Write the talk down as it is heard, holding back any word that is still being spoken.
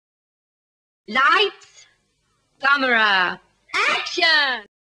Lights, camera, action!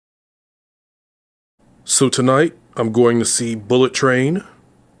 So tonight, I'm going to see Bullet Train,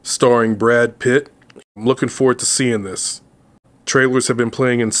 starring Brad Pitt. I'm looking forward to seeing this. Trailers have been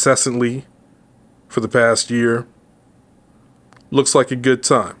playing incessantly for the past year. Looks like a good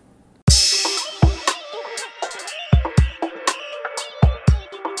time.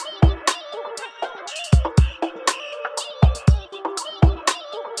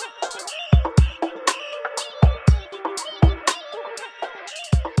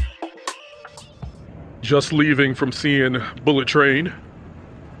 Just leaving from seeing Bullet Train,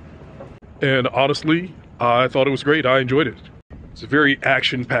 and honestly, I thought it was great. I enjoyed it. It's very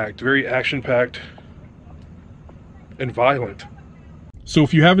action-packed and violent. So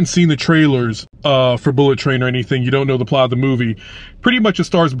if you haven't seen the trailers for Bullet Train or anything, you don't know the plot of the movie, pretty much it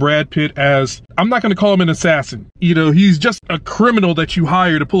stars Brad Pitt as, I'm not going to call him an assassin. You know, he's just a criminal that you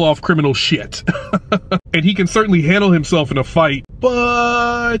hire to pull off criminal shit. And he can certainly handle himself in a fight,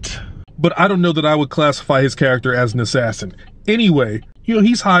 but I don't know that I would classify his character as an assassin. Anyway, you know,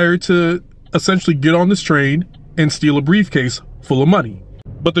 he's hired to essentially get on this train and steal a briefcase full of money.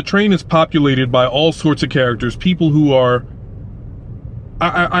 But the train is populated by all sorts of characters, people who are,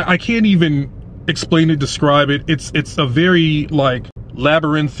 I can't even explain it, describe it. It's a very, like,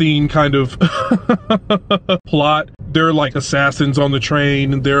 labyrinthine kind of plot. There are, like, assassins on the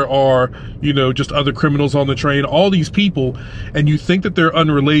train. There are, you know, just other criminals on the train. All these people, and you think that they're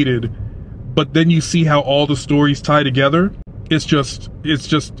unrelated, but then you see how all the stories tie together. It's just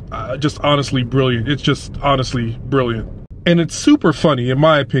honestly brilliant. It's just honestly brilliant. And it's super funny, in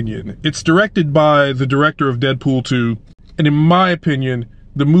my opinion. It's directed by the director of Deadpool 2. And in my opinion,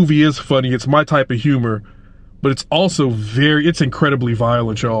 the movie is funny. It's my type of humor. But it's also it's incredibly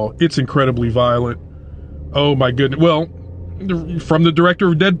violent, y'all. It's incredibly violent. Oh my goodness. Well, from the director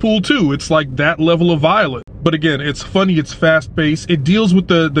of Deadpool 2, it's like that level of violent. But again, it's funny, it's fast-paced. It deals with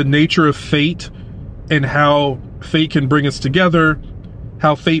the nature of fate and how fate can bring us together,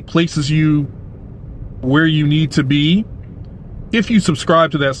 how fate places you where you need to be, if you subscribe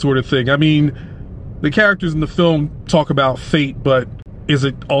to that sort of thing. I mean, the characters in the film talk about fate, but is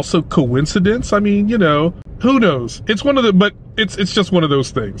it also coincidence? I mean, you know, who knows? It's just one of those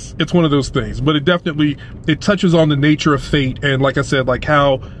things. It's one of those things, but it touches on the nature of fate, and like I said, like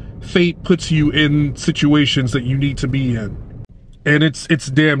how fate puts you in situations that you need to be in. And it's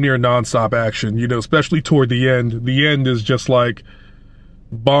damn near nonstop action, you know, especially toward the end. The end is just like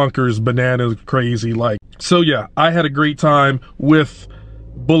bonkers, bananas, crazy, like. So yeah, I had a great time with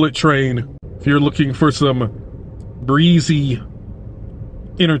Bullet Train. If you're looking for some breezy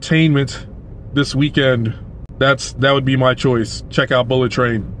entertainment this weekend, that would be my choice. Check out Bullet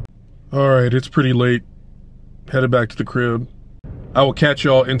Train. Alright, it's pretty late. Headed back to the crib. I will catch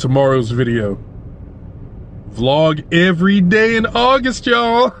y'all in tomorrow's video. Vlog every day in August,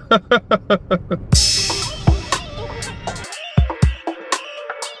 y'all.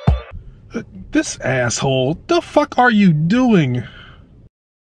 This asshole, the fuck are you doing?